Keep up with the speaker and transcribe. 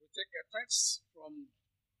text from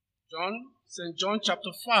St. John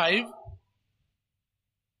chapter 5,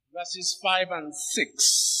 verses 5 and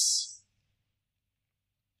 6.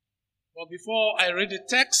 But before I read the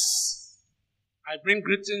text, I bring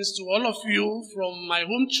greetings to all of you from my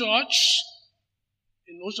home church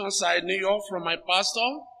in Oceanside, New York, from my pastor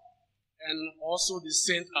and also the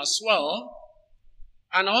saint as well.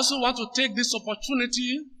 And I also want to take this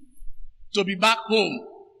opportunity to be back home.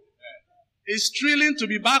 It's thrilling to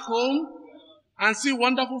be back home and see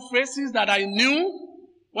wonderful faces that I knew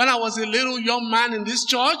when I was a little young man in this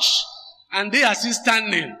church, and they are still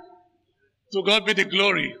standing. To God be the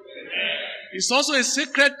glory. It's also a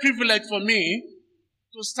sacred privilege for me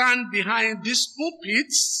to stand behind these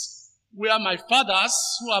pulpits where my fathers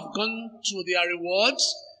who have gone to their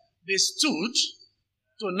rewards, they stood.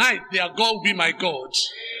 Tonight, their God will be my God.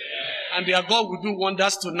 And their God will do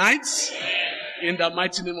wonders tonight in the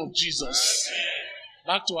mighty name of Jesus.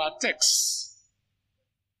 Back to our text.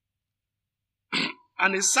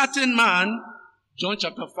 And a certain man, John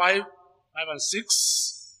chapter 5 and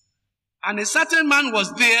 6, and a certain man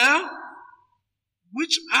was there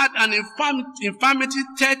which had an infirmity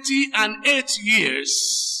 38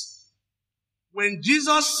 years. When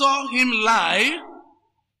Jesus saw him lie,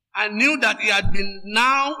 and knew that he had been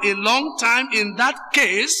now a long time in that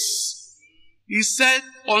case, he said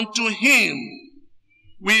unto him,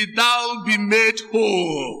 Will thou be made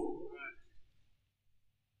whole?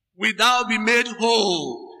 Will thou be made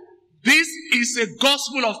whole? This is a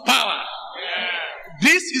gospel of power.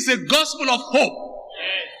 This is a gospel of hope.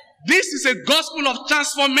 This is a gospel of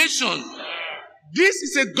transformation. This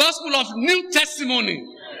is a gospel of new testimony.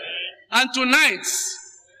 And tonight,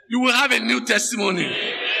 you will have a new testimony.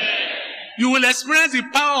 You will experience the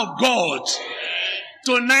power of God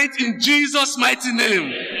tonight in Jesus' mighty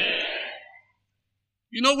name.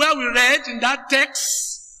 You know, where we read in that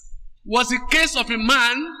text was the case of a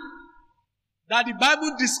man that the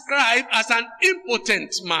Bible described as an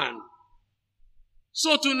impotent man.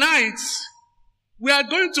 So tonight, we are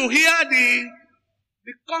going to hear the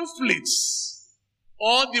conflicts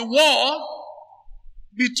or the war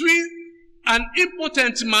between an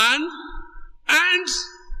impotent man and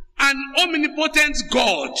an omnipotent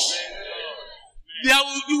God.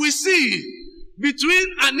 You will see between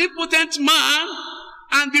an impotent man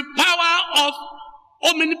and the power of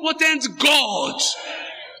omnipotent God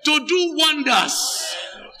to do wonders,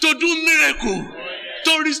 to do miracle,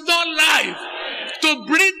 to restore life, to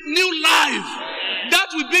breathe new life. That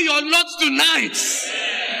will be your lot tonight.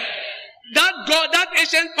 That God, that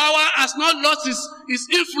ancient power has not lost his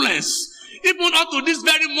influence, even up to this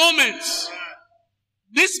very moment.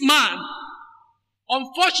 This man,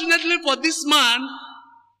 unfortunately for this man,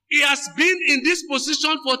 he has been in this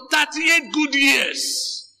position for 38 good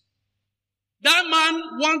years. That man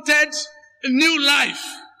wanted a new life.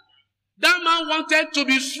 That man wanted to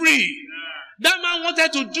be free. That man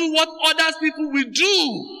wanted to do what other people will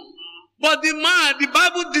do. But the man, the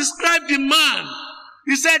Bible described the man.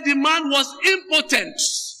 He said the man was impotent.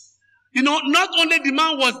 You know, not only the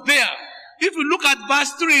man was there. If you look at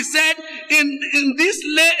verse 3, it said, in this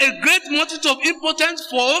lay a great multitude of impotent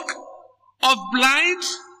folk, of blind,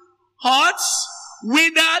 hearts,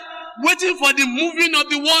 withered, waiting for the moving of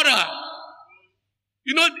the water.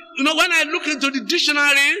 You know, when I look into the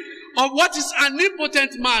dictionary of what is an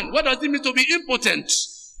impotent man, what does it mean to be impotent?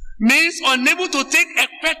 Means unable to take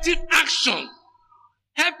effective action,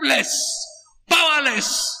 helpless,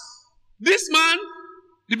 powerless. This man,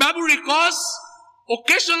 the Bible records,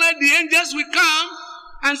 occasionally the angels will come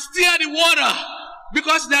and steer the water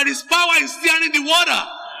because there is power in steering the water.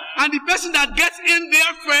 And the person that gets in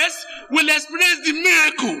there first will experience the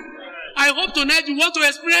miracle. I hope tonight you want to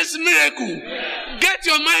experience miracle. Get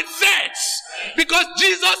your mind set because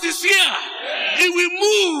Jesus is here. He will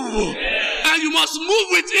move and you must move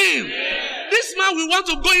with him. This man will want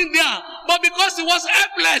to go in there, but because he was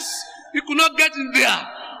helpless, he could not get in there.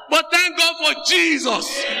 But thank God for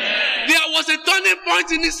Jesus. There was a turning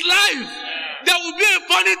point in his life. There will be a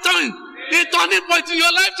turning point in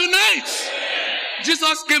your life tonight.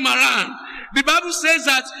 Jesus came around. The Bible says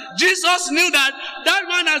that Jesus knew that that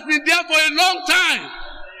man has been there for a long time.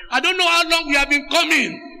 I don't know how long we have been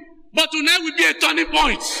coming, but tonight will be a turning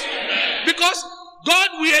point. Because God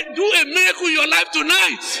will do a miracle in your life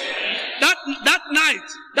tonight.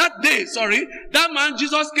 That day, man,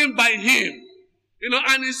 Jesus came by him. You know,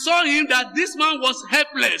 and he saw him that this man was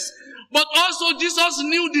helpless. But also Jesus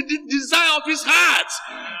knew the desire of his heart.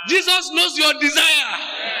 Jesus knows your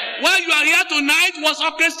desire. Why you are here tonight was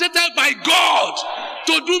orchestrated by God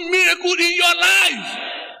to do miracle in your life.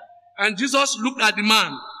 And Jesus looked at the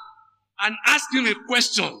man and asked him a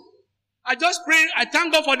question. I just pray, I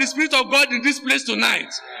thank God for the Spirit of God in this place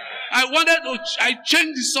tonight. I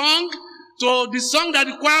changed the song to the song that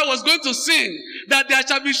the choir was going to sing, that there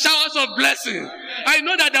shall be showers of blessing. I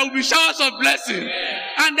know that there will be showers of blessing.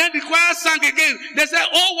 And then the choir sang again. They said,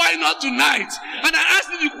 oh, why not tonight? And I asked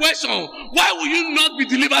you the question, why will you not be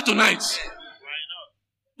delivered tonight?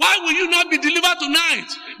 Why will you not be delivered tonight?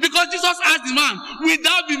 Because Jesus asked the man, will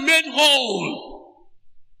thou be made whole?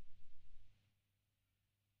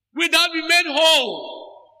 Will thou be made whole?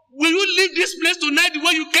 Will you leave this place tonight the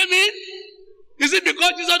way you came in? Is it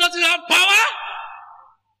because Jesus doesn't have power?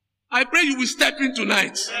 I pray you will step in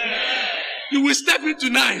tonight. You will step in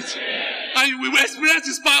tonight. And you will experience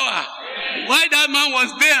his power. While that man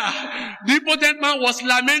was there, the impotent man was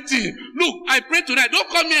lamenting. Look, I pray tonight, don't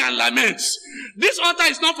come here and lament. This altar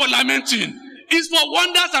is not for lamenting. It's for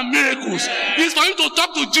wonders and miracles. It's for you to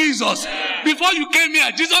talk to Jesus. Before you came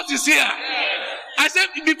here, Jesus is here. I said,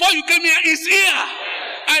 before you came here, he's here.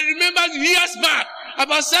 I remember years back,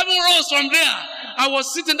 about 7 rows from there, I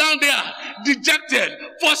was sitting down there, dejected,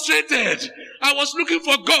 frustrated. I was looking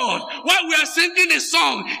for God. While we are singing a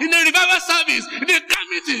song in the revival service, in the camp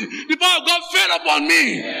meeting, the power of God fell upon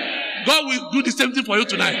me. God will do the same thing for you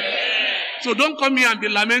tonight. So don't come here and be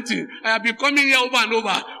lamenting. I have been coming here over and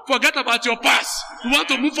over. Forget about your past. We want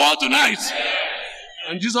to move forward tonight.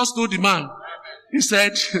 And Jesus told the man, he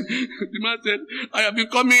said, the man said, I have been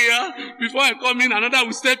coming here. Before I come in, another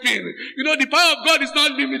will step in. You know, the power of God is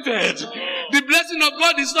not limited. The blessing of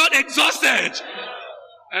God is not exhausted.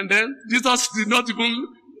 And then Jesus did not even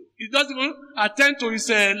attend to his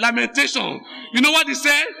lamentation. You know what he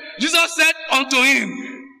said? Jesus said unto him,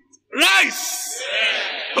 rise.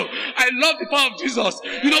 Oh, I love the power of Jesus.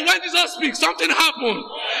 You know, when Jesus speaks, something happened.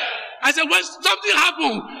 I said, when something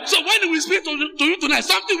happened, so when we speak to you tonight,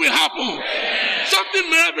 something will happen. Something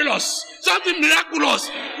miraculous, something miraculous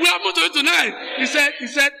will happen to you tonight. He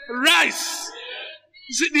said, rise.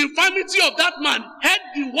 You see, the infirmity of that man heard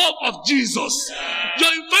the word of Jesus. Your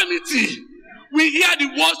infirmity will hear the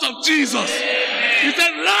words of Jesus. He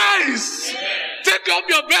said, rise, take up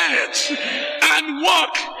your bed and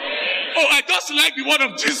walk. Oh, I just like the word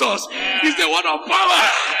of Jesus. It's the word of power.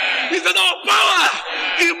 It's the word of power.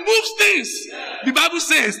 It moves things. The Bible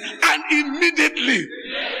says, and immediately.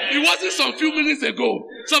 It wasn't some few minutes ago.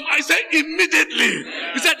 I said immediately.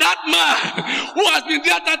 He said, that man who has been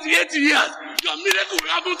there 38 years, your miracle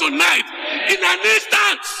will happen tonight in an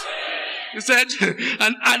instant. He said,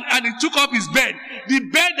 and he took up his bed. The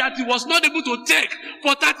bed that he was not able to take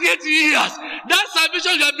for 38 years. That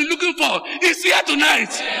salvation you have been looking for is here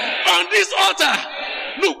tonight. On this altar.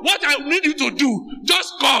 Look, what I need you to do,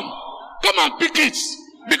 just come. Come and pick it.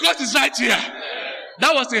 Because it's right here.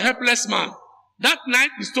 That was a helpless man. That night,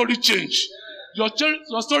 the story changed. Your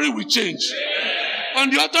story will change. On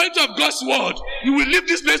the authority of God's word, you will leave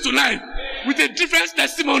this place tonight with a different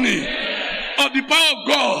testimony of the power of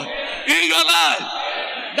God in your life.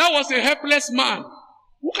 That was a helpless man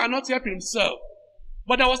who cannot help himself.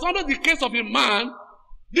 But that was not the case of a man.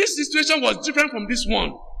 This situation was different from this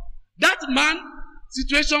one. That man's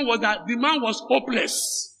situation was that the man was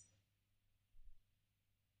hopeless.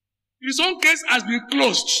 His own case has been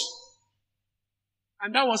closed.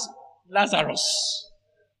 And that was Lazarus.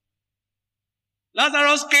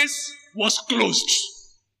 Lazarus' case was closed.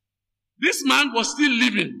 This man was still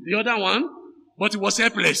living, the other one, but he was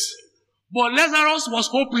helpless. But Lazarus was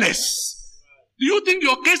hopeless. Do you think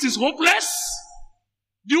your case is hopeless?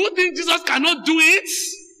 Do you think Jesus cannot do it?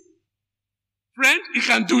 Friend, he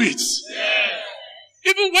can do it. Yes.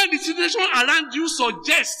 Even when the situation around you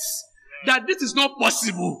suggests that this is not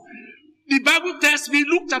possible. The Bible tells me,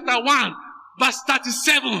 Luke chapter 1, verse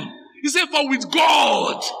 37. He said, for with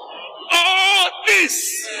God, all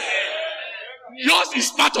this, yours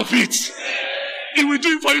is part of it. He will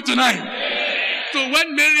do it for you tonight. So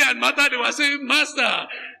when Mary and Martha, they were saying, Master,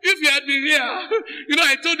 if you had been here, you know,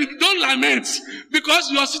 I told you, don't lament. Because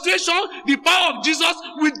your situation, the power of Jesus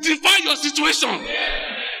will defy your situation.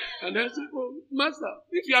 And they said, oh, Master,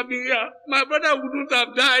 if you had been here, my brother wouldn't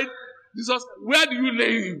have died. Jesus, where do you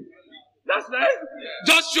lay him? That's right.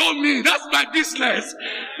 Just show me. That's my business.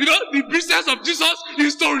 You know, the business of Jesus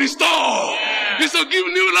is to restore. Is to give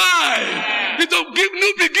new life. Is to give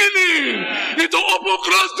new beginning. Is to open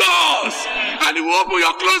closed doors. And he will open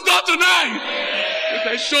your closed door tonight. He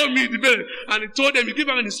said, show me the bed. And he told them, he gave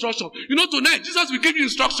them an instruction. You know, tonight, Jesus will give you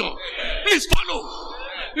instruction. Please follow.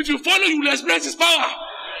 If you follow, you will experience his power.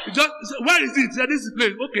 He just, where is it? He said, this is the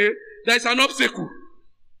place. Okay, there is an obstacle.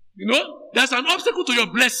 You know, there's an obstacle to your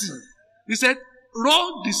blessing. He said,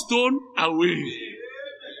 roll the stone away.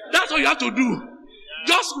 That's what you have to do.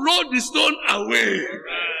 Just roll the stone away.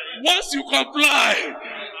 Once you comply,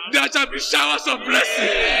 there shall be showers of blessing.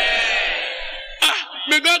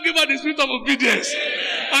 May God give us the spirit of obedience.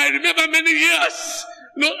 I remember many years.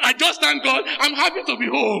 No, I just thank God. I'm happy to be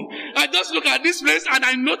home. I just look at this place and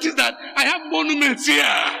I notice that I have monuments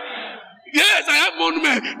here. Yes, I have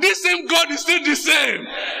monuments. This same God is still the same.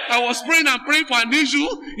 I was praying and praying for an issue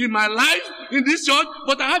in my life in this church,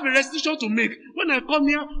 but I have a restitution to make. When I come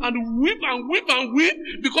here and weep and weep and weep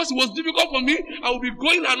because it was difficult for me, I will be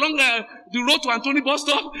going along the road to Anthony bus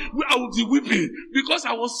stop. I will be weeping because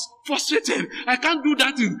I was frustrated. I can't do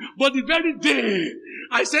that thing. But the very day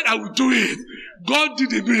I said I will do it, God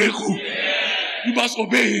did a miracle. You must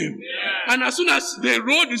obey him. And as soon as they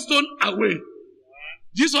rolled the stone away,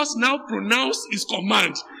 Jesus now pronounced his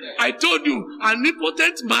command. I told you, an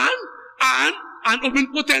impotent man and an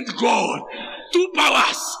omnipotent God. Two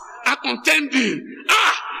powers are contending.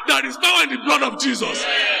 There is power in the blood of Jesus.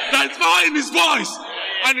 There is power in his voice.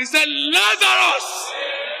 And he said, Lazarus.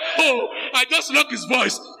 Oh, I just love his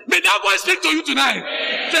voice. May that voice speak to you tonight.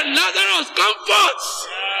 He said, Lazarus, come forth.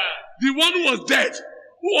 The one who was dead,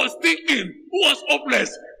 who was thinking, who was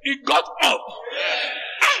hopeless, he got up.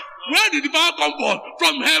 Where did the power come from?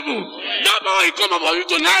 From heaven. That power will come upon you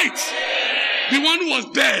tonight. The one who was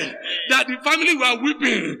dead, that the family were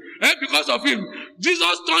weeping because of him.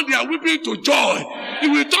 Jesus turned their weeping to joy. He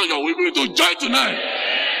will turn your weeping to joy tonight.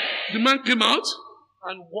 The man came out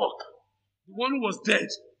and walked. The one who was dead,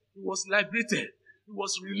 he was liberated. He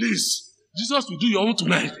was released. Jesus will do your own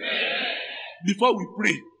tonight. Before we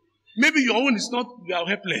pray. Maybe your own is not, you are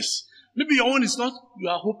helpless. Maybe your own is not, you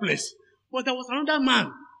are hopeless. But there was another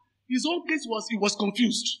man. His own case was, he was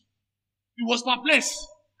confused. He was perplexed.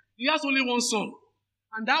 He has only one son.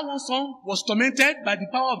 And that one son was tormented by the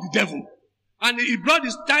power of the devil. And he brought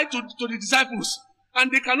his child to the disciples. And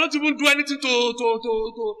they cannot even do anything to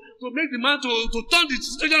make the man, to turn the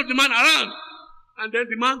situation of the man around. And then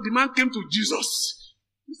the man came to Jesus.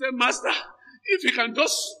 He said, Master, if you can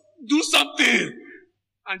just do something.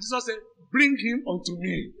 And Jesus said, bring him unto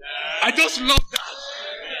me. I just love that.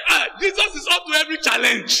 Jesus is up to every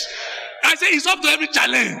challenge. I say he's up to every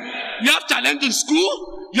challenge. You have challenge in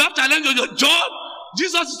school. You have challenge on your job.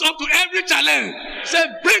 Jesus is up to every challenge. Say,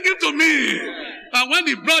 bring him to me. And when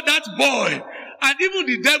he brought that boy, and even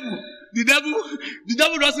the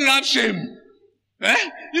devil doesn't have shame.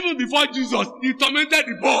 Even before Jesus, he tormented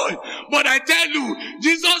the boy. But I tell you,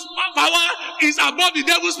 Jesus' power is above the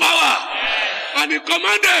devil's power. And he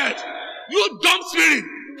commanded, you dumb spirit,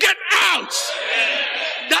 get out.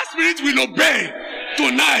 That spirit will obey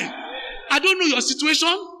tonight. I don't know your situation.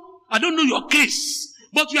 I don't know your case.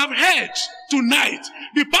 But you have heard tonight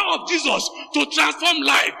the power of Jesus to transform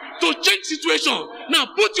life, to change situation. Now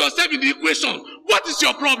put yourself in the equation. What is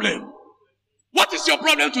your problem? What is your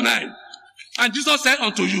problem tonight? And Jesus said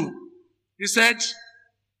unto you, he said,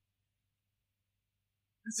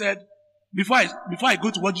 before I go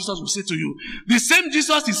to what Jesus will say to you, the same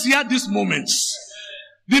Jesus is here this moment.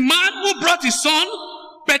 The man who brought his son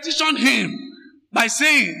petitioned him by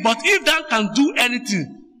saying, but if thou can do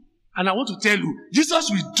anything, and I want to tell you, Jesus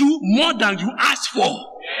will do more than you ask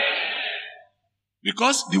for.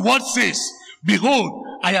 Because the word says, behold,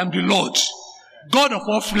 I am the Lord, God of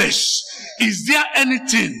all flesh. Is there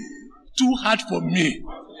anything too hard for me?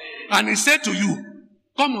 And he said to you,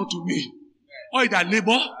 come unto me, all that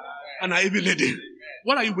labor and are heavy laden.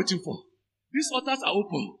 What are you waiting for? These altars are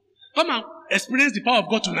open. Come and experience the power of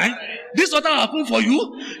God tonight. This altar will open for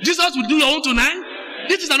you. Jesus will do your own tonight.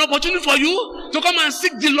 This is an opportunity for you to come and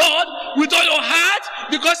seek the Lord with all your heart,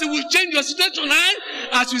 because He will change your situation tonight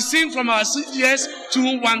as we sing from our CGS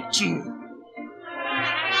 212.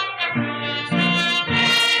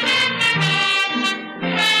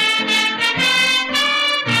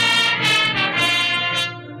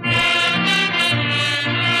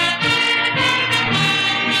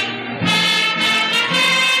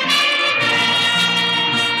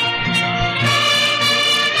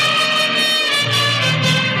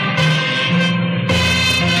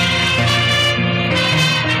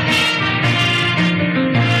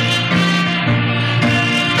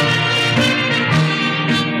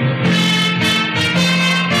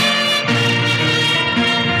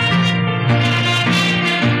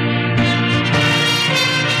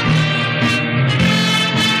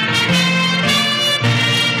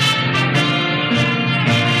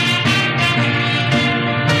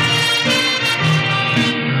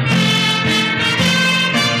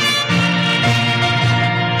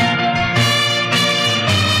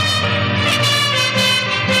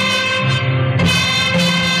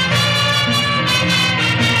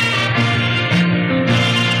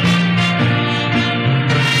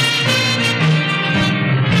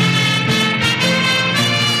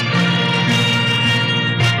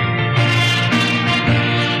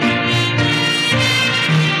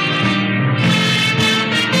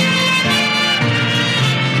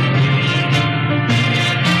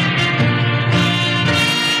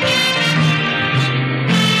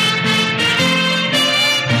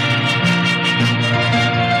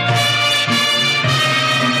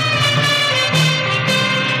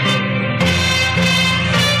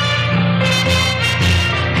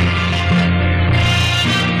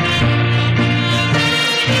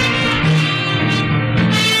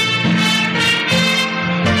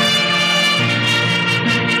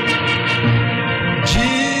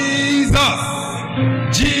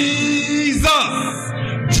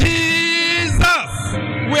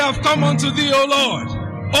 come unto thee, O Lord.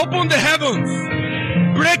 Open the heavens.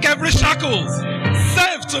 Break every shackles.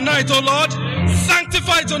 Save tonight, O Lord.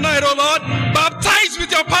 Sanctify tonight, O Lord. Baptize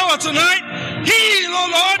with your power tonight. Heal, O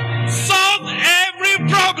Lord. Solve every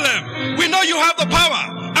problem. We know you have the power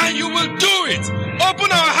and you will do it. Open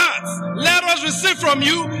our hearts. Let us receive from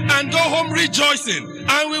you and go home rejoicing.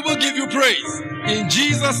 And we will give you praise. In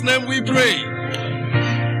Jesus' name we pray.